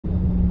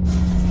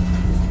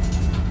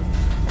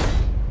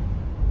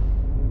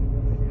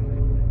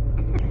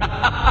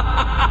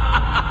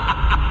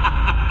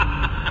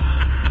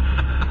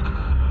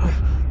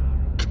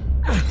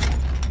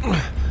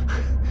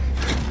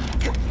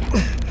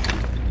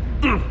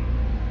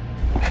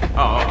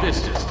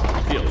this just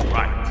feels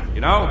right,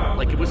 you know?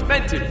 Like it was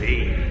meant to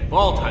be.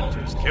 Vault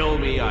hunters kill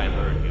me, I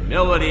learn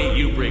humility,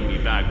 you bring me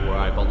back where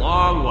I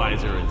belong,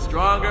 wiser and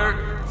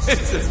stronger.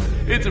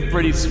 It's a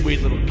pretty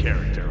sweet little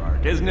character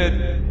arc, isn't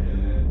it?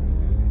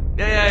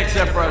 Yeah,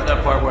 except for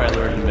that part where I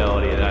learned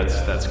humility,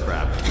 that's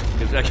crap.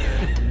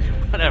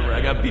 Whatever,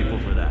 I got people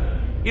for that.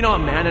 You know,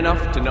 I'm man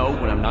enough to know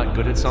when I'm not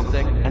good at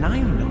something, and I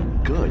am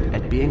not good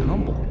at being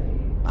humble.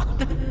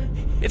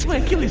 It's my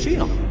Achilles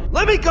heel.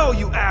 Let me go,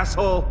 you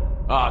asshole!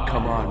 Oh,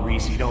 come on,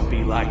 Reese, don't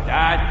be like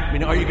that. I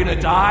mean, are you gonna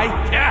die?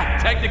 Yeah,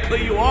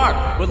 technically you are.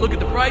 But look at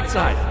the bright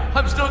side.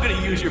 I'm still gonna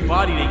use your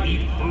body to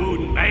eat food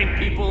and bang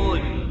people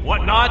and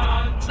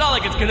whatnot. It's not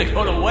like it's gonna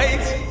go to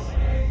waste.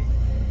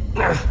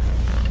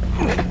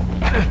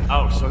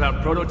 Oh, so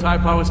that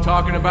prototype I was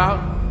talking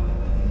about?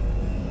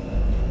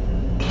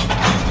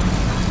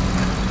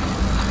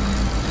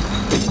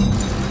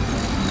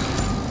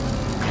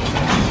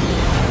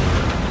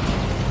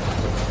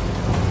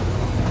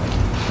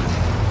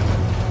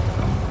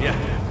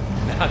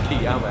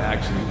 Nakayama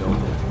actually built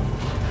it.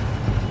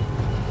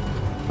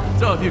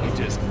 So if you could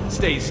just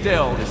stay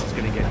still, this is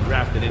gonna get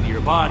grafted into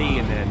your body,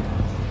 and then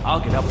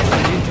I'll get up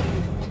and into it.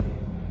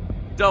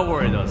 Don't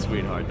worry though,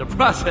 sweetheart. The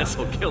process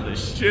will kill the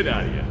shit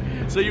out of you,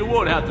 so you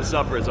won't have to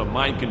suffer as a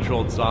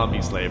mind-controlled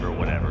zombie slave or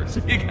whatever. So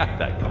you got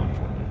that going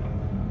for you.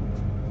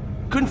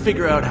 Couldn't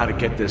figure out how to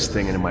get this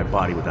thing into my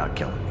body without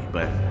killing me,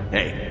 but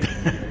hey,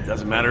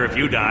 doesn't matter if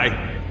you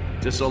die,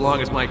 just so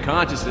long as my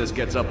consciousness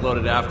gets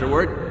uploaded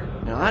afterward.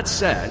 Now that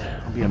said,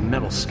 I'll be a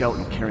metal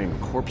skeleton carrying a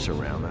corpse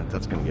around.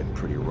 That's gonna get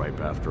pretty ripe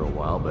after a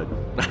while, but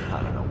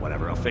I don't know,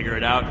 whatever, I'll figure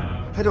it out.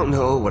 I don't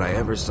know what I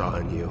ever saw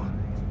in you.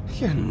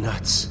 You're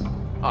nuts.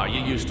 Oh,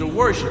 you used to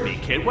worship me,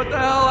 kid. What the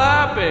hell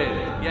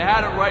happened? You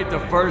had it right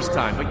the first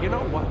time, but you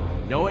know what?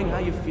 Knowing how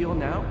you feel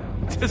now,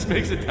 just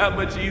makes it that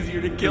much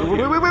easier to kill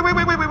you.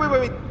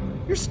 Wait.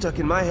 You're stuck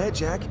in my head,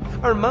 Jack.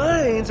 Our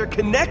minds are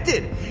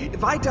connected.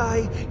 If I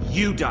die,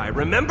 you die,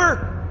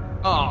 remember?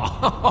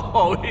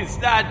 Oh, is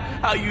that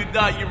how you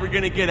thought you were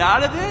gonna get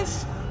out of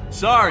this?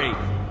 Sorry,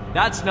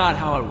 that's not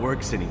how it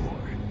works anymore.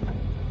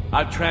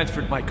 I've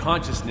transferred my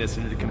consciousness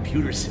into the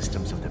computer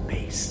systems of the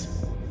base.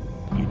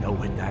 You know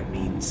what that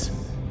means?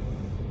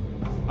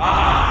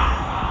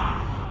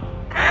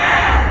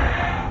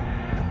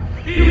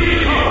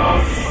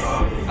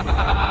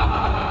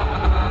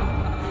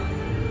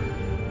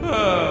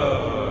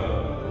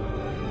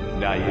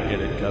 Now you get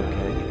it,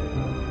 Cupcake.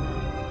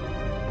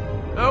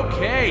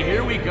 Okay,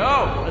 here we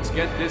go. Let's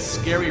get this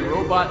scary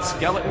robot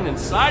skeleton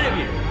inside of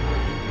you.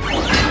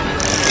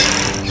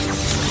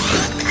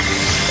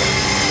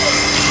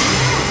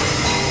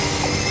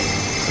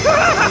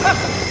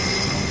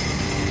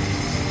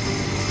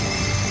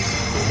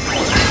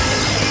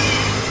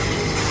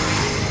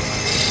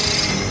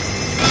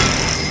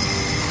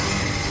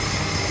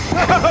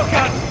 Oh,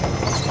 God!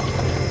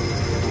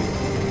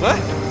 What?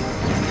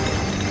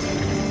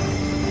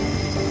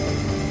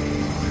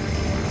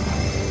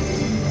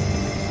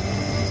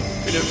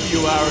 In a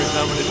few hours,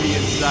 I'm gonna be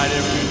inside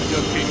every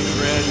nook and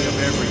cranny of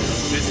every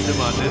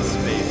system on this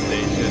space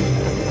station.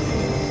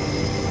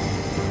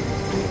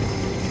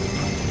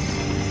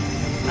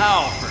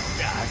 Oh,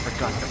 I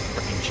forgot the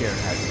frickin' chair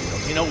has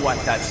wheels. You know what?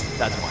 That's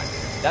my bad.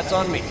 That's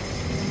on me.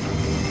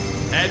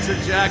 Heads or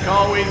Jack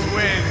always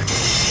wins.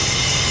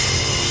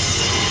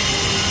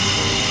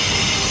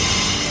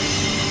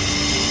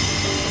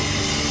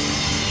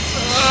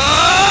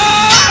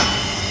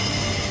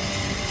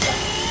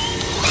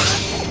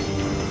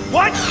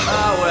 What?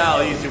 Oh,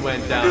 well, easy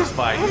went down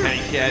spike,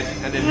 kid.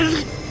 And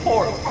then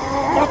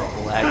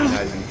horrible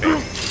agonizing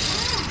pain.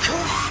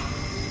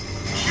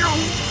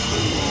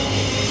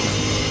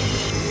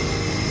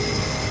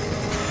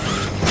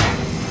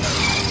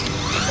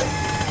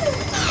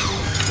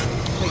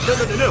 Hey,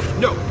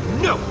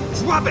 no!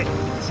 Drop it!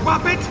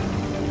 Drop it!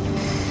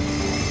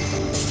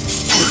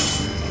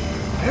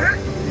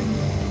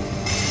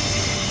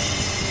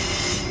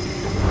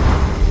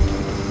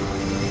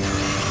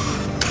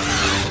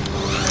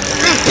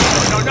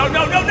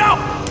 No!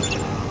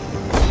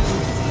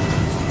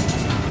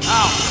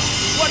 Ow!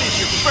 What is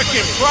your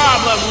frickin'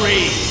 problem,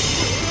 Reed?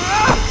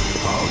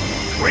 Oh, you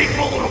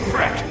grateful little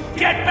prick!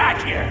 Get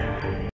back here!